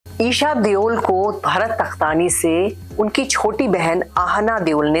ईशा देओल को भरत तख्तानी से उनकी छोटी बहन आहना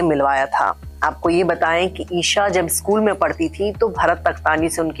देओल ने मिलवाया था। आपको ये बताएं कि ईशा जब स्कूल में पढ़ती थी तो भरत तख्तानी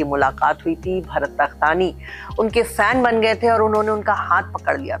से उनकी मुलाकात हुई थी। भरत तख्तानी उनके फैन बन गए थे और उन्होंने उनका हाथ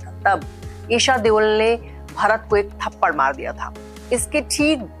पकड़ लिया था। तब ईशा देओल ने भरत को एक थप्पड़ मार दिया था। इसके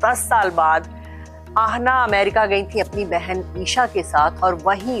ठीक 10 साल बाद आहना अमेरिका गई थी अपनी बहन ईशा के साथ और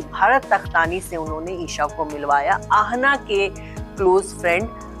वहीं भरत तख्तानी से उन्होंने ईशा को मिलवाया। आहना के क्लोज फ्रेंड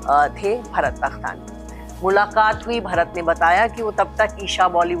थे भरत तख्तानी। मुलाकात हुई। भरत ने बताया कि वो तब तक ईशा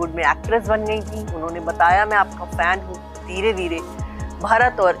बॉलीवुड में एक्ट्रेस बन गई थी। उन्होंने बताया, मैं आपका फैन हूँ। धीरे धीरे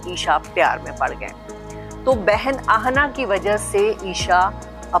भरत और ईशा प्यार में पड़ गए। तो बहन आहना की वजह से ईशा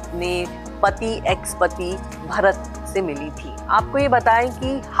अपने पति एक्स पति भरत से मिली थी। आपको ये बताएं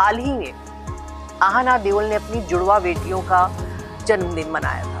कि हाल ही में आहना देओल ने अपनी जुड़वा बेटियों का जन्मदिन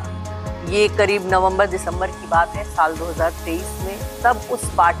मनाया था। ये करीब नवंबर दिसंबर की बात है साल 2023 में। तब उस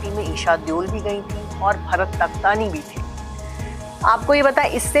पार्टी में ईशा देओल भी गई थी और भरत तख्तानी भी थे। आपको ये बताएं,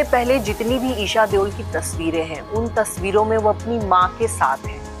 इससे पहले जितनी भी ईशा देओल की तस्वीरें हैं उन तस्वीरों में वो अपनी माँ के साथ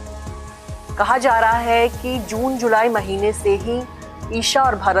हैं। कहा जा रहा है कि जून जुलाई महीने से ही ईशा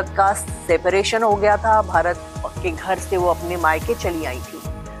और भरत का सेपरेशन हो गया था। भरत के घर से वो अपने मायके चली आई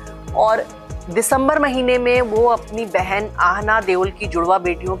थी और दिसंबर महीने में वो अपनी बहन आहना देओल की जुड़वा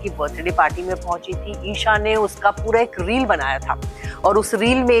बेटियों की बर्थडे पार्टी में पहुंची थी। ईशा ने उसका पूरा एक रील बनाया था और उस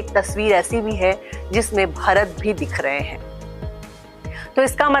रील में एक तस्वीर ऐसी भी है जिसमें भरत भी दिख रहे हैं। तो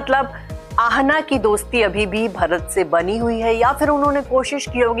इसका मतलब आहना की दोस्ती अभी भी भरत से बनी हुई है, या फिर उन्होंने कोशिश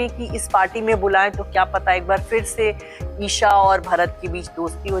की होगी कि इस पार्टी में बुलाएं तो क्या पता एक बार फिर से ईशा और भरत के बीच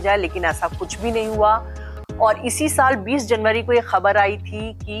दोस्ती हो जाए, लेकिन ऐसा कुछ भी नहीं हुआ। और इसी साल 20 जनवरी को ये खबर आई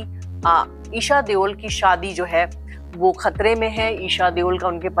थी कि ईशा देओल की शादी जो है वो खतरे में है। ईशा देओल का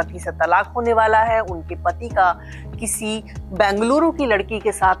उनके पति से तलाक होने वाला है। उनके पति का किसी बेंगलुरु की लड़की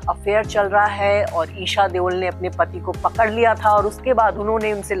के साथ अफेयर चल रहा है और ईशा देओल ने अपने पति को पकड़ लिया था और उसके बाद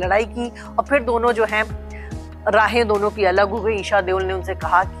उन्होंने उनसे लड़ाई की और फिर दोनों जो हैं राहें दोनों की अलग हो गई। ईशा देओल ने उनसे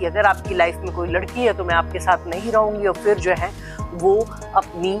कहा कि अगर आपकी लाइफ में कोई लड़की है तो मैं आपके साथ नहीं रहूंगी, और फिर जो है वो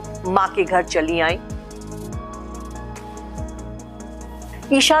अपनी माँ के घर चली आई।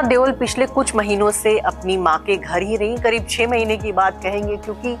 ईशा देओल पिछले कुछ महीनों से अपनी माँ के घर ही रही। करीब 6 महीने की बात कहेंगे,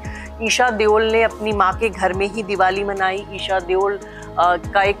 क्योंकि ईशा देओल ने अपनी माँ के घर में ही दिवाली मनाई। ईशा देओल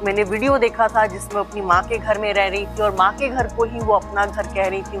का एक मैंने वीडियो देखा था जिसमें अपनी माँ के घर में रह रही थी और माँ के घर को ही वो अपना घर कह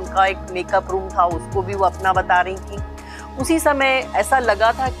रही थी। उनका एक मेकअप रूम था, उसको भी वो अपना बता रही थी। उसी समय ऐसा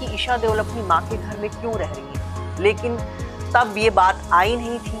लगा था कि ईशा देओल अपनी माँ के घर में क्यों रह रही है, लेकिन तब ये बात आई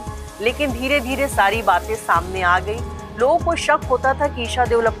नहीं थी। लेकिन धीरे धीरे सारी बातें सामने आ गई। लोगों को शक होता था कि ईशा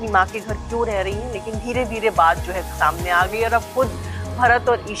देओल अपनी माँ के घर क्यों रह रही है, लेकिन धीरे धीरे बात जो है सामने आ गई और अब खुद भरत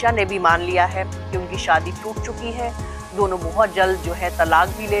और ईशा ने भी मान लिया है कि उनकी शादी टूट चुकी है। दोनों बहुत जल्द जो है तलाक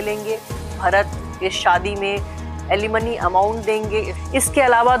भी ले लेंगे। भरत इस शादी में एलिमनी अमाउंट देंगे। इसके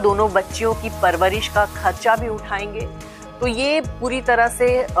अलावा दोनों बच्चियों की परवरिश का खर्चा भी उठाएंगे। तो ये पूरी तरह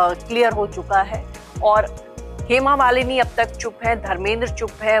से क्लियर हो चुका है। और हेमा मालिनी अब तक चुप है, धर्मेंद्र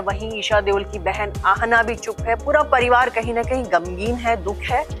चुप है, वहीं ईशा देओल की बहन आहना भी चुप है। पूरा परिवार कहीं ना कहीं गमगीन है, दुख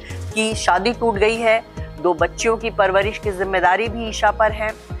है कि शादी टूट गई है। 2 बच्चियों की परवरिश की जिम्मेदारी भी ईशा पर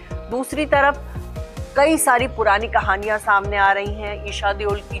है। दूसरी तरफ कई सारी पुरानी कहानियां सामने आ रही हैं। ईशा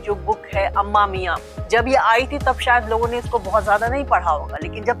देओल की जो बुक है अम्मा मियाँ, जब ये आई थी तब शायद लोगों ने इसको बहुत ज्यादा नहीं पढ़ा होगा,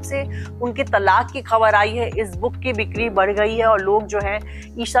 लेकिन जब से उनके तलाक की खबर आई है इस बुक की बिक्री बढ़ गई है और लोग जो है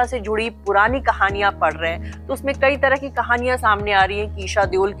ईशा से जुड़ी पुरानी कहानियां पढ़ रहे हैं। तो उसमें कई तरह की कहानियां सामने आ रही हैं कि ईशा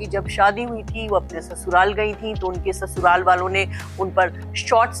देओल की जब शादी हुई थी वो अपने ससुराल गई थी तो उनके ससुराल वालों ने उन पर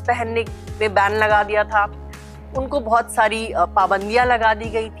शॉर्ट्स पहनने में बैन लगा दिया था। उनको बहुत सारी पाबंदियां लगा दी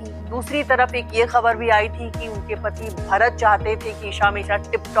गई थी। दूसरी तरफ एक ये खबर भी आई थी कि उनके पति भरत चाहते थे कि ईशा हमेशा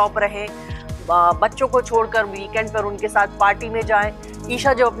टिप टॉप रहे, बच्चों को छोड़कर वीकेंड पर उनके साथ पार्टी में जाए।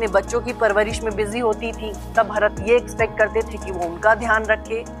 ईशा जब अपने बच्चों की परवरिश में बिजी होती थी तब भरत ये एक्सपेक्ट करते थे कि वो उनका ध्यान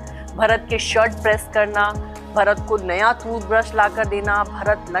रखे। भरत के शर्ट प्रेस करना, भरत को नया टूथब्रश लाकर देना,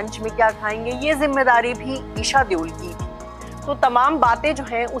 भरत लंच में क्या खाएंगे, ये जिम्मेदारी भी ईशा देओल की थी। तो तमाम बातें जो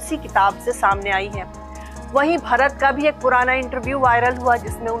हैं उसी किताब से सामने आई हैं। वहीं भरत का भी एक पुराना इंटरव्यू वायरल हुआ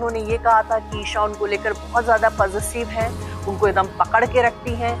जिसमें उन्होंने ये कहा था कि ईशा उनको लेकर बहुत ज़्यादा पॉजिटिव है, उनको एकदम पकड़ के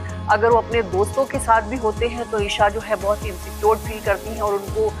रखती हैं। अगर वो अपने दोस्तों के साथ भी होते हैं तो ईशा जो है बहुत इनसिक्योर फील करती हैं और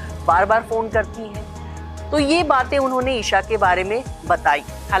उनको बार बार फ़ोन करती हैं। तो ये बातें उन्होंने ईशा के बारे में बताई।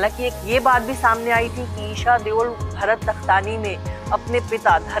 हालांकि एक ये बात भी सामने आई थी कि ईशा देओल भरत तख्तानी में अपने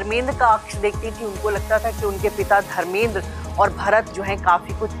पिता धर्मेंद्र का अक्स देखती थी। उनको लगता था कि उनके पिता धर्मेंद्र और भरत जो है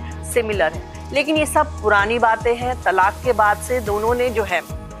काफ़ी कुछ सिमिलर है, लेकिन ये सब पुरानी बातें हैं। तलाक के बाद से दोनों ने जो है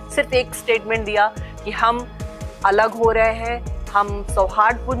सिर्फ एक स्टेटमेंट दिया कि हम अलग हो रहे हैं, हम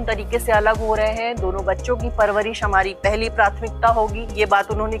सौहार्दपूर्ण तरीके से अलग हो रहे हैं, दोनों बच्चों की परवरिश हमारी पहली प्राथमिकता होगी, ये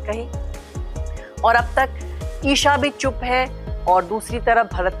बात उन्होंने कही। और अब तक ईशा भी चुप है और दूसरी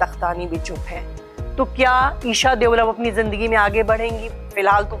तरफ भरत तख्तानी भी चुप है। तो क्या ईशा देओल अब अपनी जिंदगी में आगे बढ़ेंगी?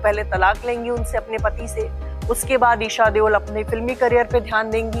 फिलहाल तो पहले तलाक लेंगी उनसे, अपने पति से, उसके बाद ईशा देओल अपने फिल्मी करियर पे ध्यान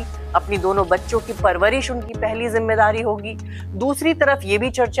देंगी, अपनी दोनों बच्चों की परवरिश उनकी पहली जिम्मेदारी होगी। दूसरी तरफ ये भी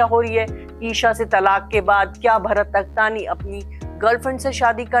चर्चा हो रही है ईशा से तलाक के बाद क्या भरत तख्तानी अपनी गर्लफ्रेंड से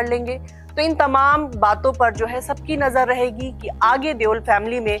शादी कर लेंगे। तो इन तमाम बातों पर जो है सबकी नजर रहेगी कि आगे देओल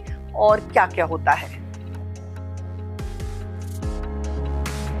फैमिली में और क्या क्या होता है।